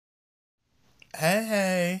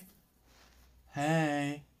Hey.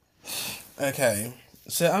 Okay,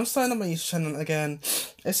 so I'm starting on my YouTube channel again.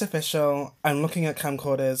 It's official. I'm looking at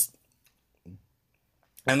camcorders.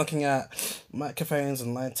 I'm looking at microphones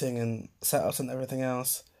and lighting and setups and everything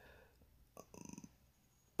else.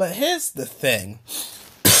 But here's the thing.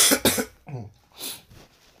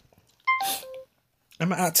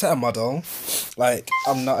 I'm an actor, a model. Like,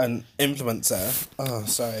 I'm not an influencer. Oh,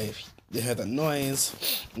 sorry if you heard that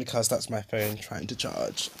noise. Because that's my phone trying to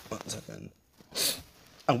charge. 1 second.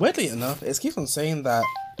 And weirdly enough, it keeps on saying that...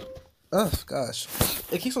 Oh, gosh.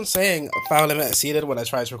 It keeps on saying file limit exceeded when I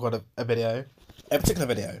try to record a video. A particular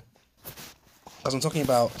video. Because I'm talking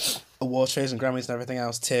about award shows and Grammys and everything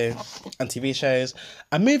else too. And TV shows.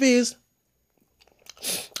 And movies.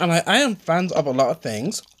 And I am fans of a lot of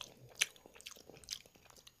things.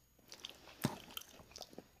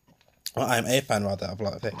 Well, I'm a fan, rather, of a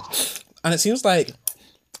lot of things. And it seems like...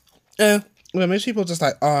 most people just,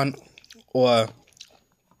 like, aren't... Or...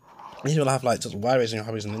 These people have, like, just wide-ranging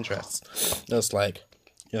hobbies and interests. Just, like,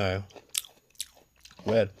 you know...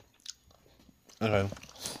 Weird. Okay.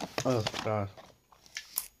 Oh, God.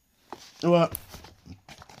 You know what?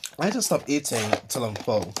 I just stop eating till I'm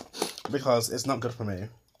full. Because it's not good for me.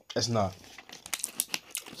 It's not.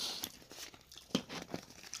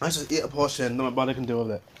 I just eat a portion that my body can deal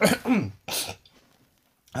with it.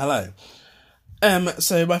 Hello.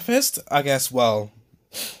 So my first, I guess, well...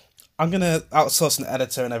 I'm gonna outsource an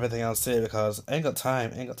editor and everything else too because I ain't got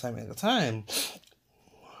time.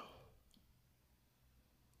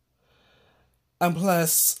 And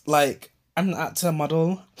plus, like, I'm an actor,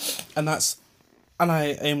 model, and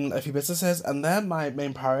I own a few businesses, and they're my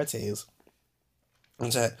main priorities.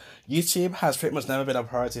 And so, YouTube has pretty much never been a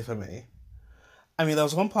priority for me. I mean, there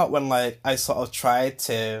was one part when, like, I sort of tried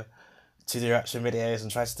to do reaction videos and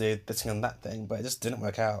tried to do this thing and that thing, but it just didn't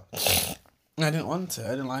work out. I didn't want to. I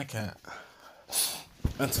didn't like it.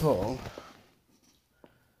 At all.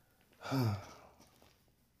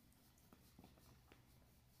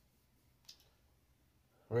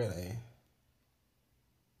 Really?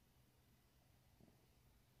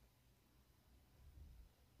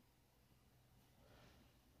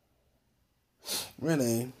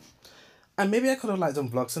 Really? And maybe I could have, like, done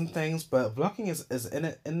vlogs and things, but vlogging is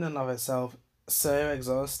in and of itself so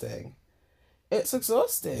exhausting. It's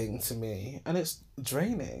exhausting to me, and it's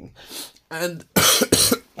draining. And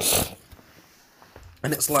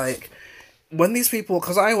and it's like, when these people,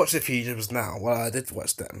 because I watch a few YouTubers now, well, I did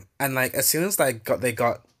watch them, and, like, as soon as they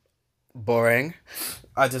got boring,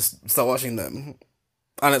 I just start watching them.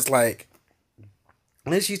 And it's like,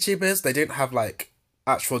 these YouTubers, they don't have, like,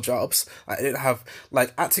 actual jobs. Like, they don't have,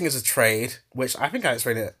 like, acting is a trade, which I think I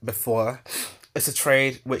explained it before. It's a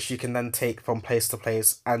trade which you can then take from place to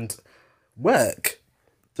place and work.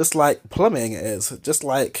 Just like plumbing is. Just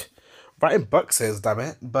like writing books is, damn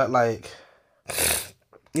it. But, like,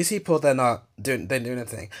 these people, they don't do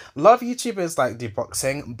anything. A lot of YouTubers, like, do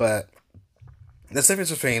boxing, but there's a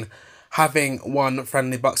difference between having one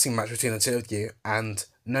friendly boxing match between the two of you and,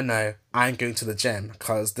 no, I'm going to the gym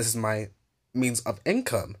because this is my means of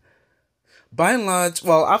income. By and large,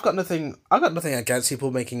 well, I've got nothing against people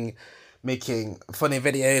making funny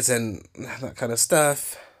videos and that kind of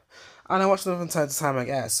stuff. And I watch them from time to time, I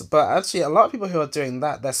guess. But actually, a lot of people who are doing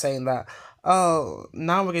that, they're saying that, oh,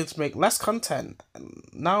 now we're going to make less content.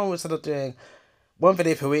 Now, instead of doing one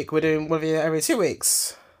video per week, we're doing one video every 2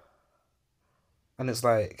 weeks. And it's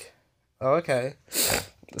like, oh, okay.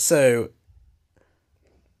 So,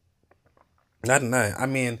 I don't know. I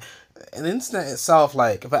mean, the internet itself,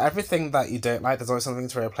 like, for everything that you don't like, there's always something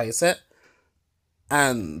to replace it.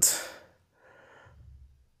 And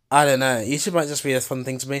I don't know, YouTube might just be a fun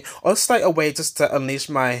thing to me. Or it's like a way just to unleash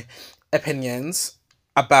my opinions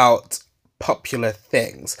about popular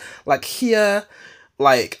things. Like here,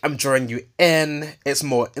 like, I'm drawing you in, it's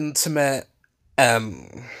more intimate. I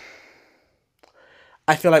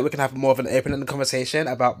feel like we can have more of an open-ended conversation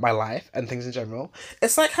about my life and things in general.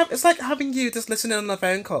 It's like having you just listening on a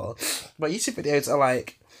phone call. But YouTube videos are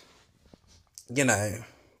like, you know,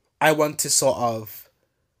 I want to sort of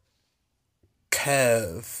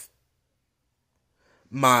curve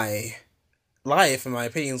my life and my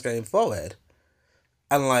opinions going forward.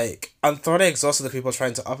 And, like, I'm thoroughly exhausted of people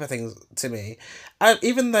trying to offer things to me. And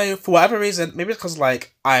even though, for whatever reason, maybe it's because,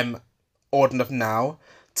 like, I'm old enough now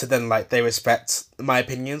to then, like, they respect my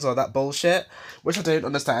opinions or that bullshit, which I don't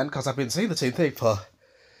understand because I've been saying the same thing for...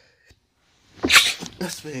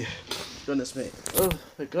 Goodness me. Oh,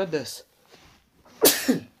 my goodness.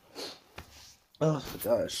 Oh, my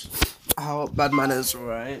gosh. How bad manners,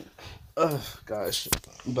 right? Oh gosh,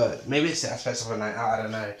 but maybe it's the aspects of a night out. I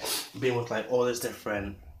don't know. Being with like all those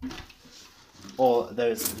different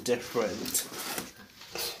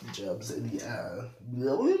jobs in the air.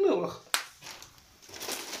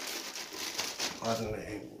 I don't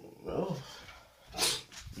know.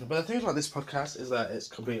 But the thing about this podcast is that it's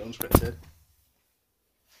completely unscripted.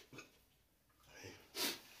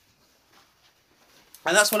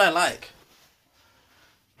 And that's what I like.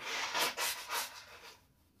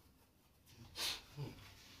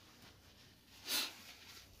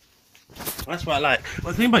 That's what I like.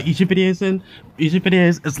 Well, the thing about YouTube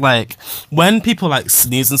videos is like when people like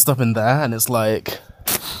sneeze and stuff in there, and it's like,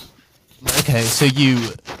 okay, so you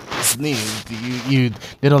sneezed, you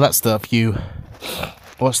did all that stuff, you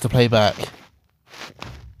watched the playback,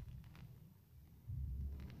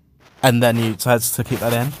 and then you decided to keep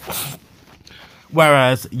that in.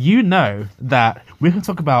 Whereas you know that we can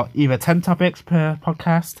talk about either 10 topics per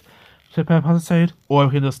podcast, per episode, or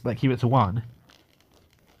we can just like keep it to one.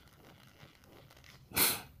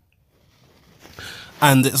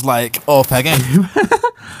 And it's like all fair game. And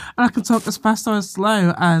I can talk as fast or as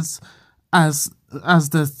slow as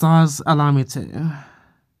the stars allow me to.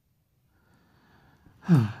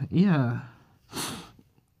 Yeah.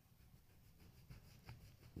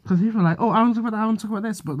 Because people are like, oh, I want to talk about that, I want to talk about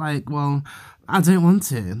this, but like, well, I don't want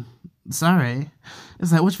to. Sorry.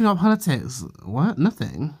 It's like, what do you think about politics? What?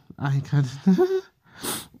 Nothing. I could...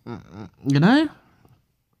 you know?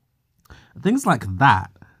 Things like that.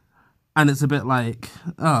 And it's a bit like,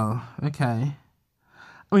 oh, okay.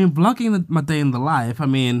 I mean, vlogging my day in the life, I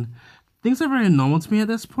mean, things are very normal to me at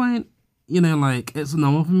this point. You know, like, it's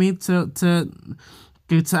normal for me to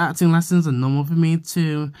go to acting lessons and normal for me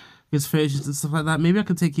to go to photos and stuff like that. Maybe I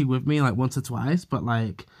could take you with me, like, once or twice, but,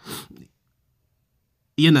 like,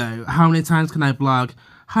 you know, how many times can I vlog?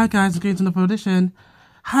 Hi, guys, I'm going to another audition.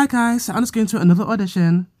 Hi, guys, I'm just going to another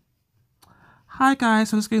audition. Hi,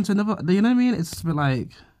 guys, I'm just going to another... You know what I mean? It's just a bit like...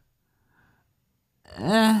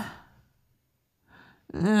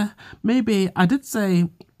 maybe I did say,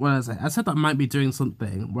 what was it? I said that I might be doing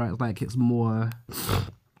something where it's like it's more,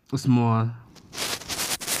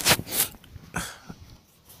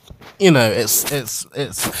 you know, it's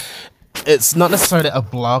not necessarily a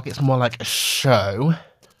vlog, it's more like a show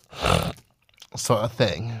sort of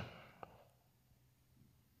thing.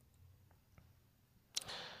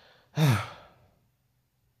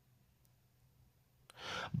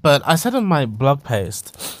 But I said on my blog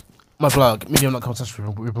post, my blog,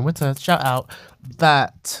 medium.com/Ruben Whitter, shout out,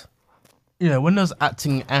 that, you know, when does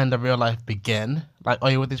acting and the real life begin? Like, are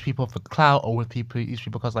you with these people for clout, or with these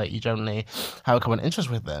people because, like, you generally have a common interest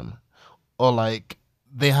with them? Or, like,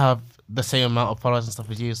 they have the same amount of followers and stuff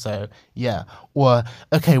as you, so, yeah. Or,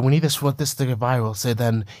 okay, we need this to go viral, so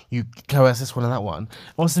then you coerce this one and that one.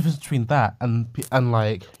 What's the difference between that and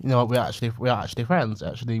like, you know, we are actually friends,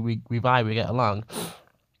 actually, we vibe, we get along.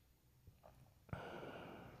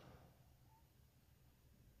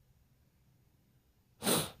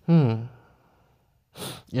 You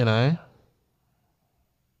know?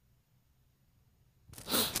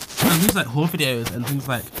 And things like haul videos and things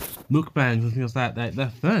like mukbangs and things like that, they're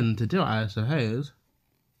fun to do, I suppose.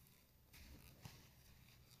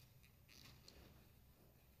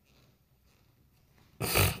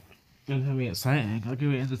 It can be exciting, it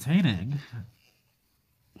can be entertaining.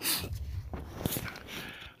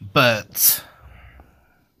 But,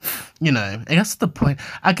 you know,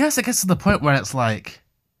 I guess it gets to the point where it's like,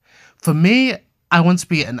 for me, I want to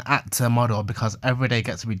be an actor model because every day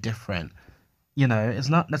gets to be different. You know, it's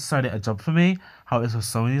not necessarily a job for me, how it is for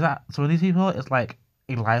some of these people. It's like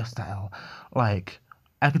a lifestyle. Like,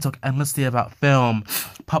 I could talk endlessly about film,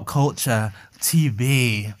 pop culture,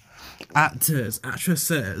 TV, actors,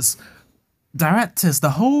 actresses, directors, the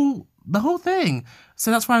whole thing. So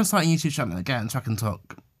that's why I'm starting a YouTube channel again, so I can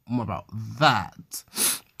talk more about that.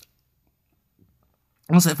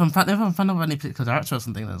 Also, if I'm fan of any particular director or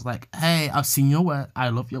something that's like, hey, I've seen your work, I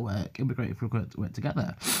love your work, it'd be great if we could work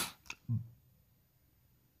together.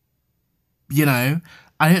 You know,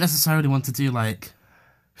 I don't necessarily want to do, like,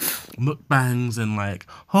 mukbangs and, like,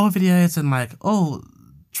 horror videos and, like, oh,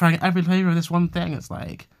 trying every flavour of this one thing. It's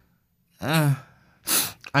like, I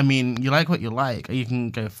mean, you like what you like, or you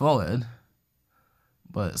can go forward.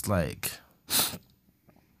 But it's like,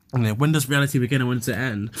 you know, when does reality begin and when does it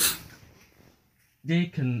end? They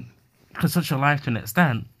can touch your life to an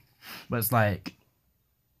extent, but it's like,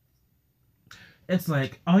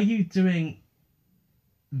 are you doing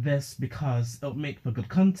this because it'll make for good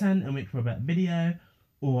content, it'll make for a better video,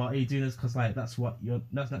 or are you doing this because, like, that's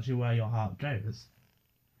actually where your heart goes,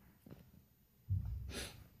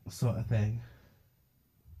 sort of thing.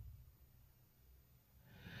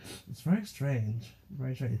 It's very strange.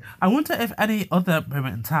 Very strange. I wonder if any other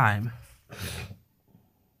moment in time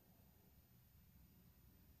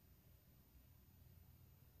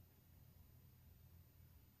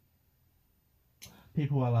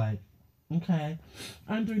people are like, okay,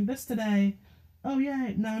 I'm doing this today. Oh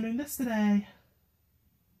yeah, now I'm doing this today.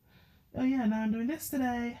 Oh yeah, now I'm doing this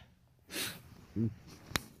today.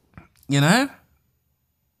 You know?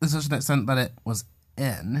 To such an extent that it was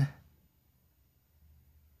in.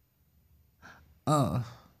 Oh.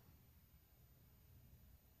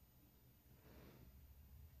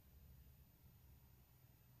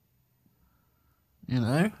 You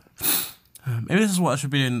know? Maybe this is what I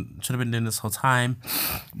should have been doing this whole time.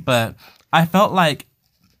 But I felt like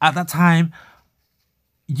at that time,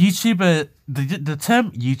 YouTuber, the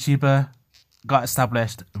term YouTuber got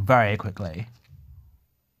established very quickly.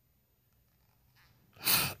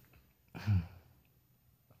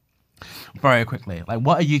 Very quickly. Like,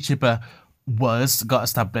 what a YouTuber got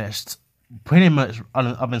established pretty much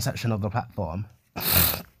on inception of the platform.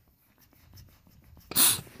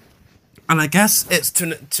 And I guess it's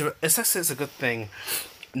a good thing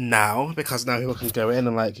now, because now people can go in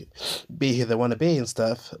and like be who they want to be and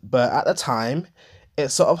stuff. But at the time,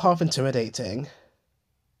 it's sort of half intimidating.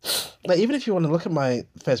 Like, even if you want to look at my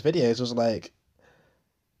first videos, it was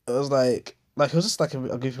just like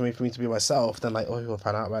a good for me to be myself. Then like other people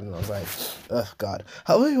found out about it, and I was like, oh god.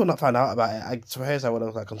 How other people not found out about it? I suppose I would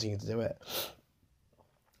have like continued to do it.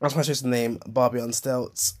 That's why I chose the name Barbie on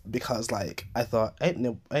Stilts, because like I thought ain't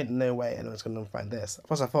no way anyone's gonna find this.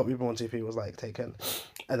 Plus I thought Ruben Whitter Currently was like taken,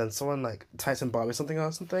 and then someone like typed in Barbie something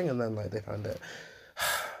or something, and then like they found it.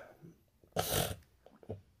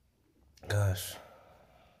 Gosh.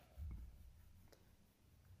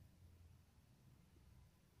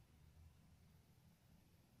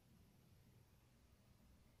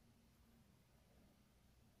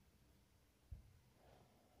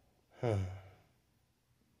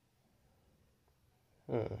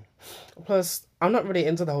 Plus, I'm not really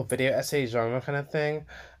into the whole video essay genre kind of thing.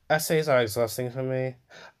 Essays are exhausting for me.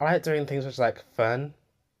 I like doing things which are like fun-ish.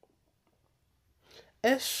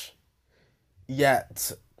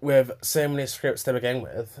 Yet, with so many scripts to begin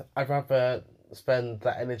with, I'd rather spend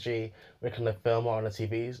that energy making a film or on a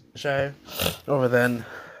TV show rather than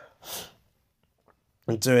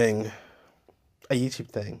doing a YouTube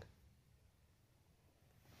thing.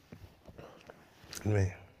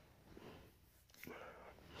 Me.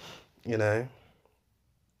 You know?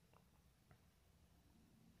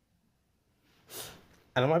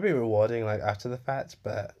 And it might be rewarding like after the fact,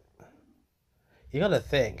 but you gotta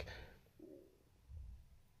think.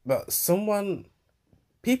 But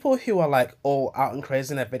people who are like all out and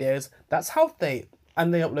crazy in their videos, that's how they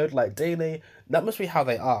upload like daily. That must be how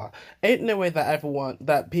they are. Ain't no way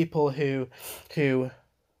that people who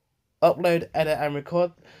upload, edit, and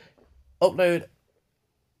record, oh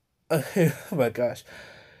my gosh,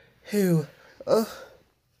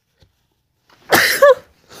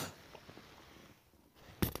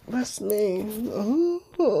 that's me.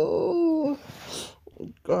 Oh,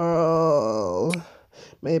 girl.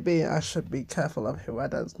 Maybe I should be careful of who I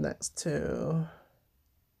dance next to.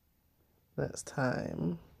 Next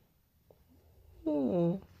time.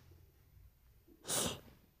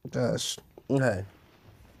 Gosh. Okay.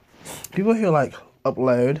 People who like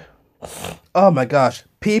upload. Oh my gosh.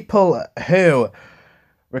 People who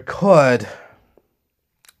record,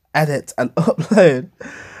 edit, and upload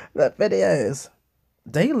their videos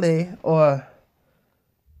daily or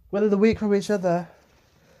within the week from each other.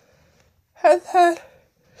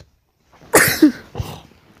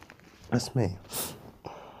 That's me.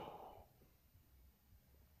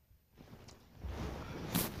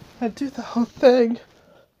 I do the whole thing.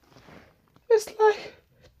 It's like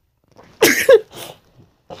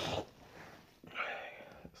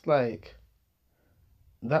it's like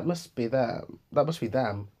that must be them. That must be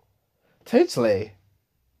them. Totally.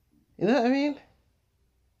 You know what I mean?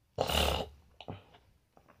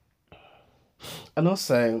 And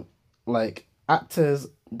also, like, actors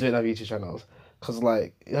don't have YouTube channels. Because,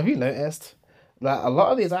 like, have you noticed that a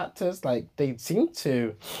lot of these actors, like, they don't seem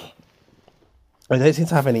to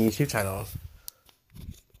have any YouTube channels.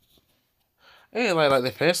 Yeah, like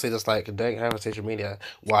they firstly just, like, don't have a social media.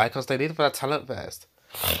 Why? Because they need for that talent first.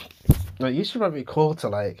 Like, YouTube might be cool to,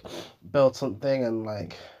 like, build something and,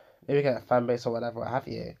 like, maybe get a fan base or whatever, what have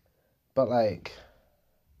you. But, like,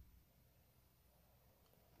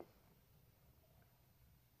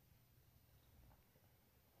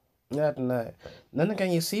 yeah, I don't know. And then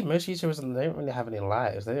again, you see most YouTubers, and they don't really have any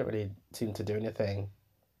lives. They don't really seem to do anything.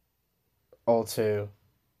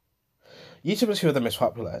 YouTubers who are the most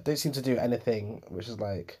popular don't seem to do anything which is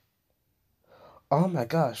like Oh my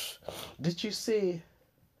gosh. Did you see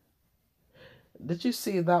did you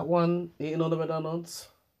see that one eating all the McDonald's?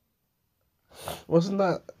 Wasn't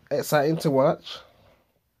that exciting to watch?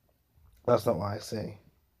 That's not what I see.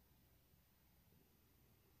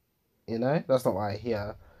 You know? That's not what I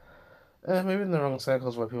hear. Maybe in the wrong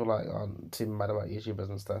circles where people like aren't too mad about YouTubers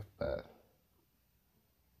and stuff, but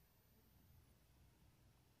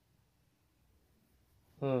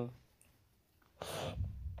hmm.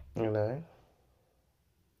 You know?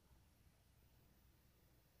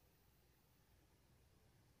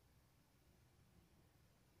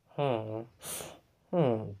 Hmm.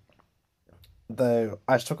 Hmm. Though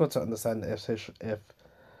I struggle to understand if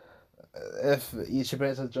YouTuber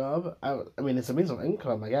is a job. I mean, it's a means of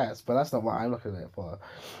income, I guess, but that's not what I'm looking at it for.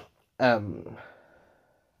 Um,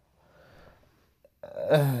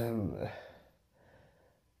 um,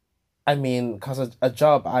 I mean, because a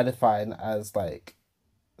job I define as like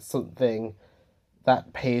something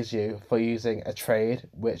that pays you for using a trade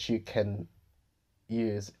which you can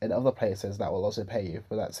use in other places that will also pay you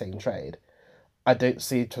for that same trade. I don't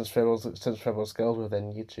see transferable skills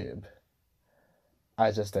within YouTube.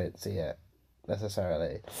 I just don't see it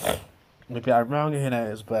necessarily. Maybe I'm wrong, who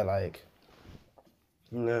knows, but like,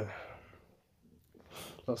 no,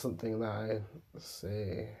 not something that I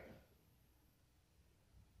see.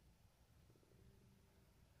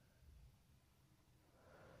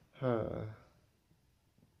 Huh.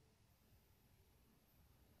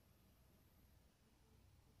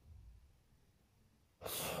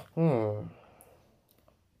 Hmm.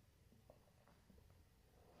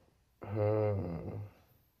 Hmm.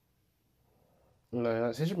 No,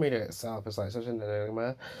 like social media itself is like such an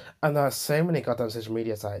enigma, and there are so many goddamn social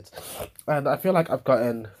media sites, and I feel like I've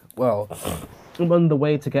gotten well, I'm on the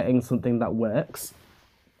way to getting something that works,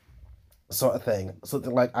 sort of thing.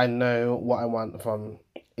 Something like I know what I want from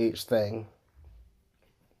each thing.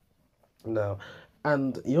 No.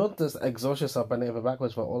 And you'll just exhaust yourself bending over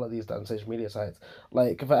backwards for all of these damn social media sites.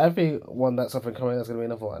 Like for every one that's up and coming, there's gonna be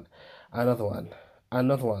another one, another one,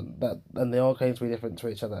 another one. That and they all claim to be different to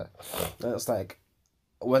each other. And it's like,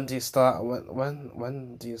 when do you start?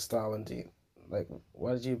 When do you start? When do you like?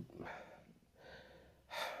 Where did you?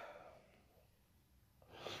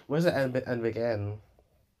 Where's it end begin?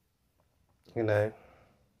 You know.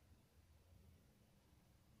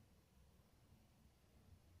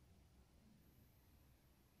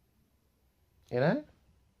 You know.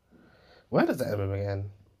 Where does it end begin?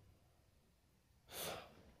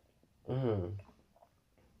 Mm.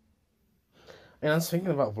 And I was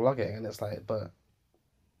thinking about vlogging, and it's like, but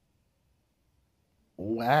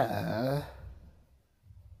where?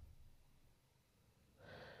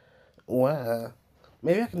 Where?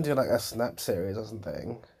 Maybe I can do like a Snap series or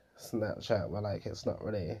something. Snapchat where like it's not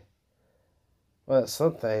really well it's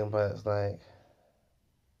something but it's like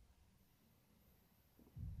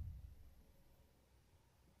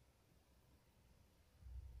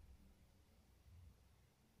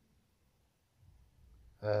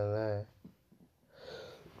I don't know.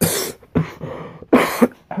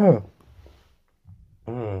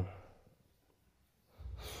 mm.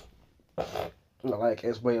 Not like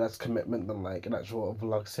it's way less commitment than like an actual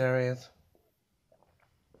vlog series.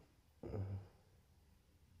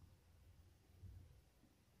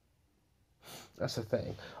 That's the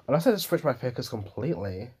thing. Unless I just switch my focus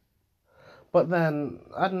completely. But then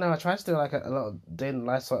I don't know, I tried to do like a little day in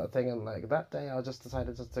life sort of thing and like that day I just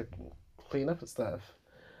decided just to clean up and stuff.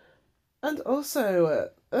 And also,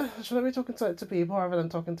 should I be talking to people rather than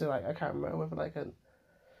talking to like a camera with like an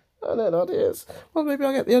audience? Well, maybe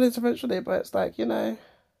I'll get the audience eventually, but it's like, I feel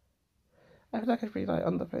like I could be like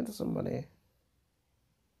on the phone to somebody.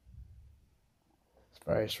 It's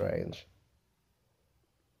very strange.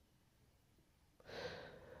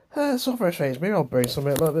 It's not very strange. Maybe I'll bring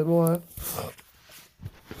something a little bit more.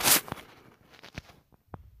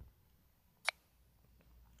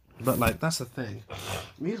 But like, that's the thing.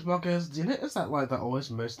 These bloggers, do you notice that like they're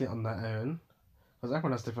always mostly on their own? Because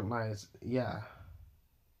everyone has different lives. Yeah.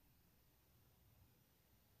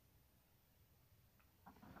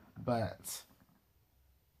 But,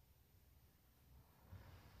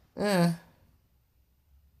 eh,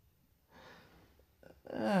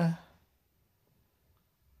 eh.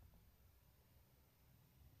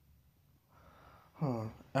 Huh.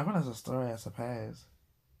 Everyone has a story, I suppose.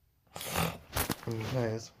 I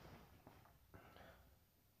suppose.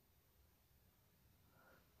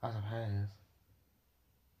 I suppose.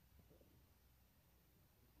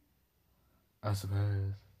 I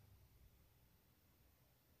suppose.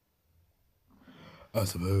 I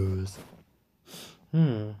suppose.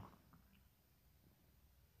 Hmm.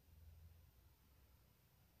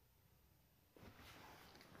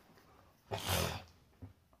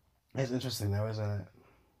 It's interesting though, isn't it?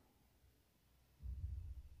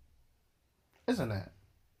 Isn't it?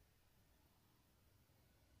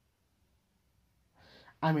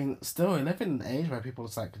 I mean, still, we live in an age where people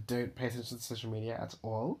just like don't pay attention to social media at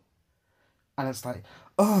all. And it's like,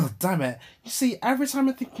 oh, damn it. You see, every time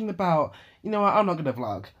I'm thinking about, you know what, I'm not going to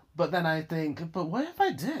vlog. But then I think, but what if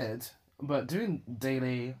I did? But doing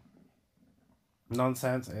daily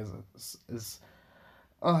nonsense is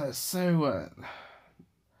oh, it's so,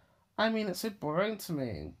 I mean, it's so boring to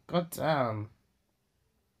me. God damn.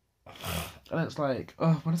 And it's like,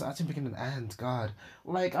 oh, when does acting begin and end? God.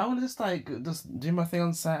 Like, I want to just, like, just do my thing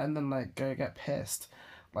on set and then, like, go get pissed.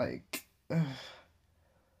 Like, to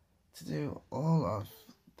do all of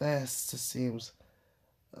this just seems,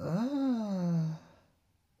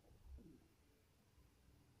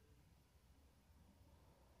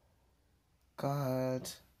 God.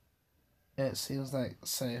 It seems like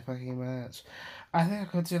so fucking much. I think I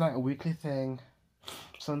could do, like, a weekly thing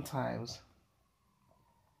sometimes.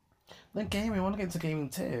 Then gaming, I want to get into gaming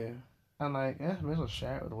too. And, like, yeah, may as well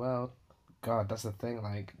share it with the world. God, that's the thing,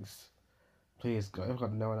 like, please, God, if I've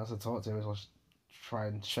got no one else to talk to, may as well try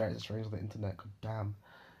and share it strings on the internet. God damn.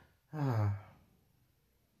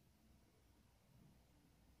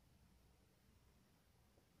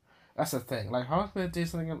 That's the thing. Like, how am I going to do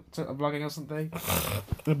something to vlogging or something?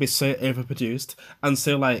 It'd be so overproduced and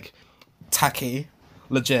so, like, tacky.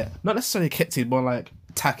 Legit. Not necessarily kitty, more like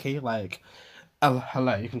tacky. Like, oh,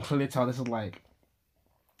 hello. You can clearly tell this is, like,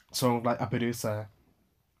 sort of like a producer.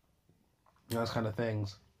 Those kind of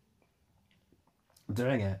things.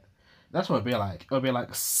 Doing it. That's what it'd be like. It would be,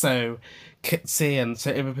 like, so kitsy and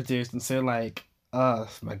so overproduced and so, like, oh,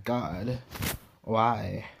 my God.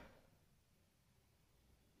 Why?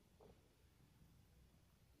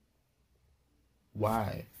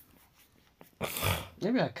 Why?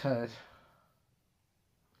 Maybe I could.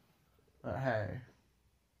 But hey.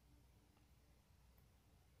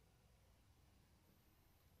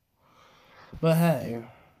 But hey.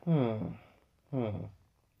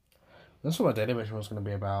 That's what my daily mission was going to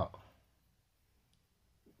be about.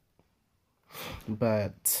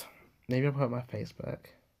 But maybe I'll put up my Facebook.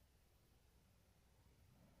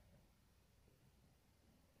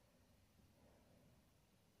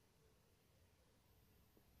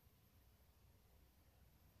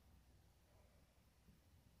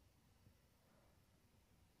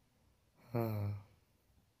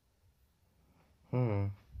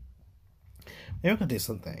 Maybe I could do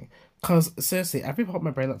something. Because, seriously, every part of my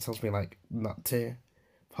brain that tells me, like, not to.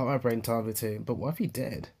 Part of my brain tells me to. But what if you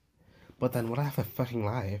did? But then would I have a fucking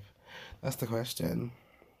life? That's the question.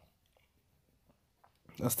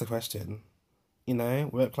 That's the question. You know?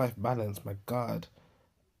 Work-life balance, my God.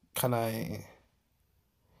 Can I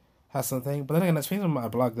have something? But then again, it's things on my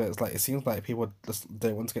blog that it's like, it seems like people just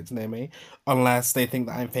don't want to get to know me. Unless they think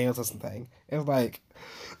that I'm famous or something. It's like...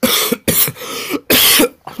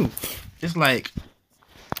 it's like...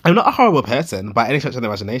 I'm not a horrible person by any stretch of the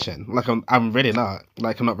imagination. Like, I'm really not.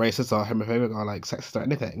 Like, I'm not racist or homophobic or, like, sexist or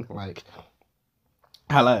anything. Like,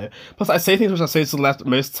 hello. Plus, I say things which are so celeste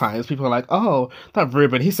most times. People are like, oh, that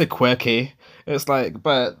Ruben, he's so quirky. It's like,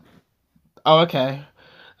 but, oh, okay.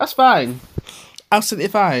 That's fine. Absolutely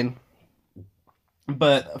fine.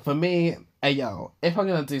 But for me, hey, yo, if I'm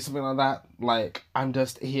gonna do something like that, like, I'm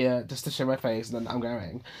just here just to show my face and then I'm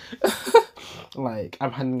going. Like,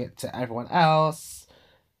 I'm handing it to everyone else.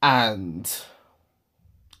 And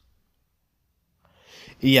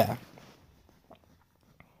yeah,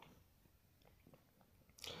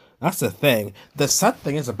 that's the thing. The sad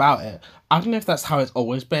thing is about it, I don't know if that's how it's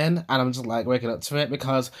always been, and I'm just like waking up to it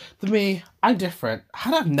because for me, I'm different.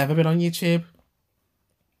 Had I never been on YouTube,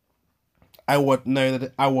 I would know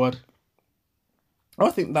that I would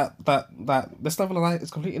think that this level of life is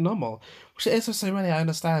completely normal, which it is for so many. I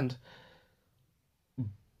understand,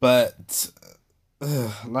 but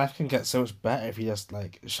life can get so much better if you just,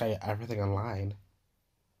 like, share everything online.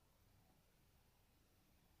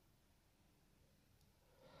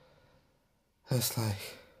 It's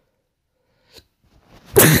like...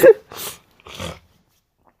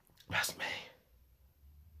 That's me.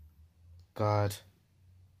 God.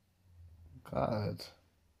 God.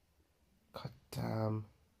 God damn.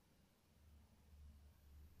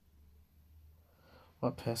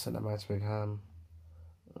 What person am I to become?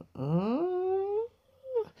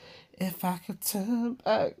 If I could turn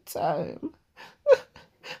back time.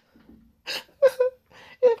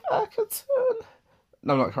 If I could turn...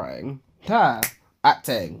 No, I'm not crying.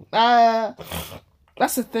 Acting.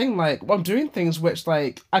 That's the thing, like, I'm doing things which,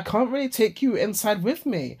 like, I can't really take you inside with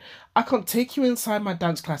me. I can't take you inside my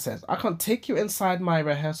dance classes. I can't take you inside my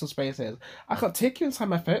rehearsal spaces. I can't take you inside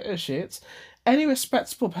my photo shoots. Any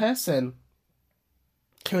respectable person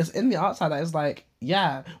who is in the art side that is like,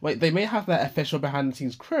 yeah, wait, they may have their official behind the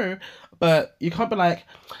scenes crew, but you can't be like,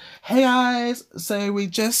 hey guys, so we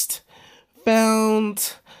just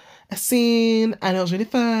filmed a scene and it was really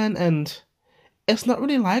fun, and it's not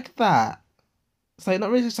really like that. It's like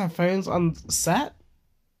not really just have phones on set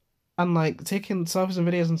and like taking selfies and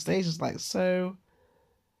videos on stage is like so.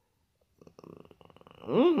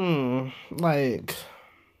 Like,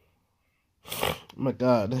 oh my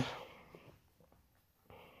god.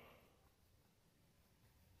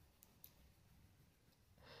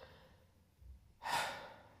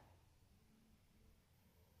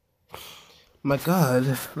 My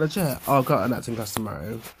god, legit. Oh, I've got an acting class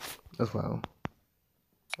tomorrow as well.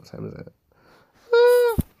 What time is it?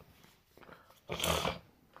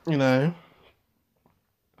 You know.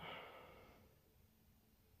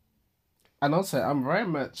 And also, I'm very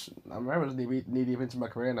much knee deep into my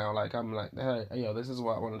career now. Like, I'm like, hey, yo, this is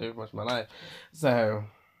what I want to do for the rest of my life. So,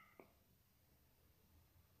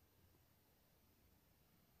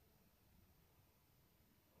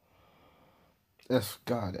 if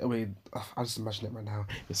God, I mean, I just imagine it right now.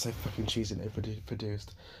 It's so fucking cheesy and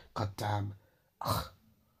overproduced. God damn. Ugh.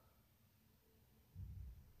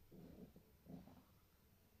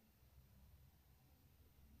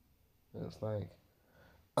 It's like,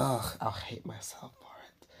 ugh, I'll hate myself for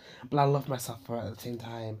it. But I love myself for it at the same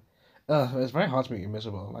time. Ugh, it's very hard to make you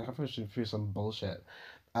miserable. Like, I've been through some bullshit.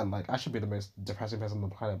 And, like, I should be the most depressing person on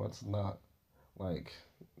the planet, but it's not. Like,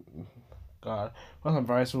 God. Well, I'm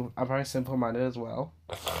very simple-minded as well.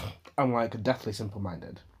 I'm, like, deathly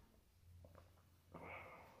simple-minded.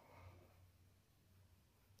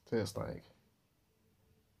 So it's like,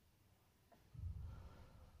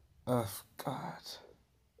 ugh, God.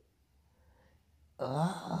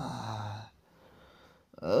 Ah.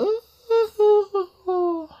 Ah.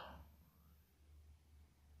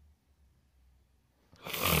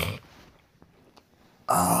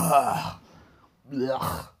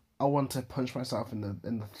 Ugh. I want to punch myself in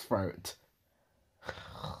the throat.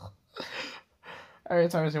 Every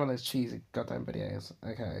time I see one of those cheesy goddamn videos.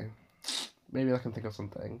 Okay. Maybe I can think of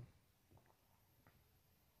something.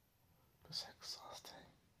 It's exhausting.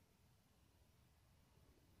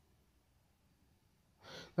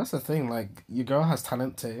 That's the thing, like, your girl has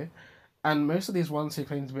talent too. And most of these ones who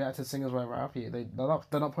claim to be actors, singers, whatever have you, they're not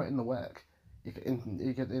putting in the work.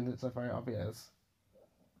 It's like very obvious.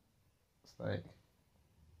 It's like,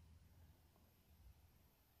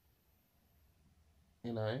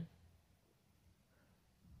 you know.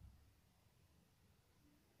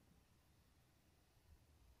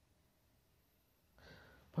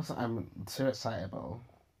 Plus, I'm so excitable.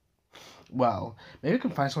 Well, maybe we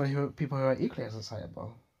can find people who are equally as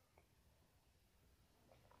excitable.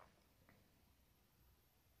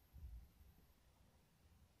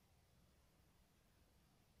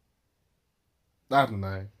 I don't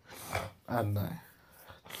know. I don't know.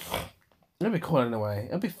 It'll be cool in a way.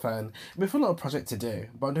 It'll be fun. It'll be a fun little project to do.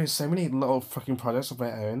 But I'm doing so many little fucking projects of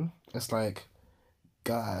my own. It's like,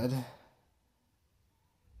 God.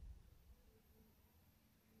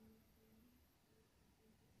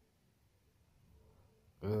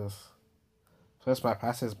 Ugh. First my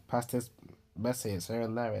past is messy, it's here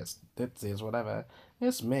and there, it's ditzy, it's whatever.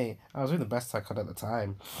 It's me. I was doing the best I could at the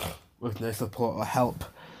time. With no support or help.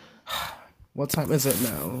 What time is it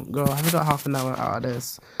now? Girl, I haven't got half an hour out of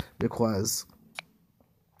this. Because...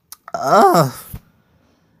 Ugh!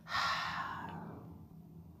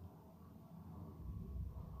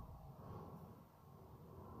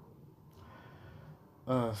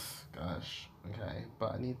 Ugh, gosh. Okay,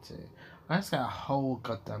 but I need to. I just get a whole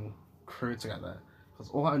goddamn crew together.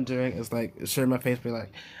 Because all I'm doing is like showing my face, be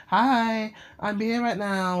like, hi, I'm here right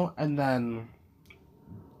now. And then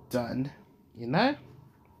done. You know?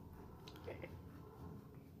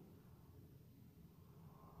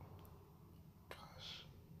 Gosh.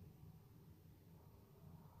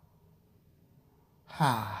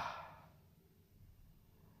 Ha.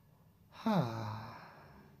 Ha.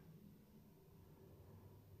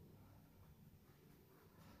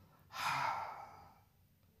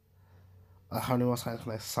 How many more times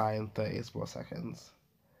can I sigh in 30 more seconds?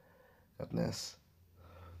 Goodness.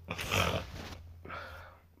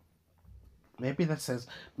 Maybe that says,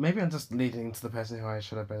 maybe I'm just leading to the person who I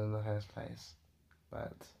should have been in the first place.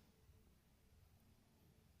 But,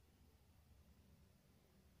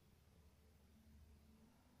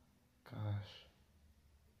 gosh.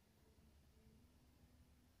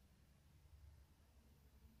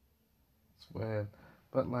 weird.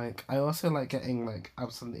 But, like, I also like getting, like,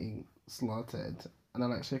 absolutely slaughtered. And I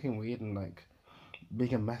like smoking weed and, like,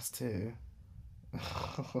 being a mess too.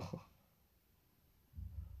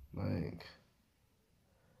 Like,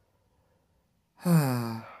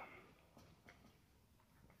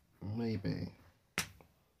 maybe.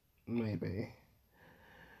 Maybe.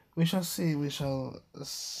 We shall see, we shall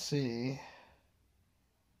see.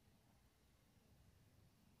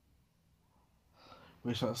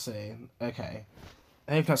 We shall see. Okay.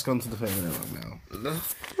 I hope that's gone to the thing now.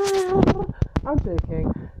 I'm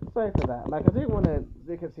joking. Sorry for that. Like, I didn't want to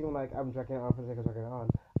make it seem like I'm dragging it on for the sake of dragging it on.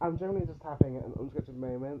 I'm generally just having an unscripted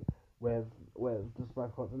moment with just my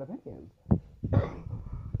thoughts and opinions.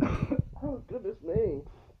 Oh, goodness me.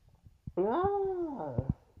 Ah.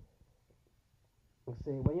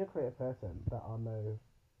 See, when you're a creative person, there are no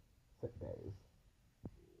sick days.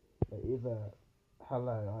 Like, either,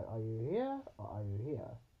 hello, are you here, or are you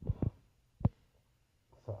here?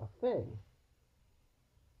 Sort of thing.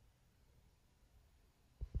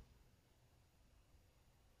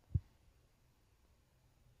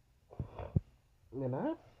 You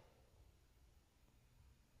know?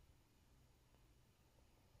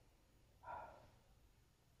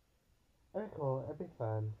 Okay, cool, it'd be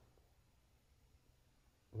fun.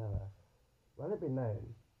 Never. Let it be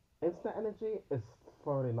known. Instant energy is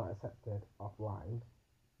thoroughly not accepted offline.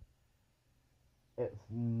 It's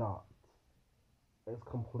not. It's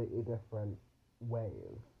completely different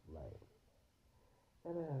wave. Like,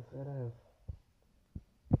 it is.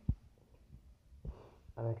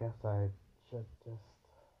 And I guess I should just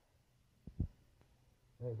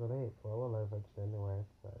make believe we're all over it anyway,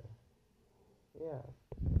 so yeah.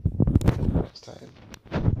 Next time.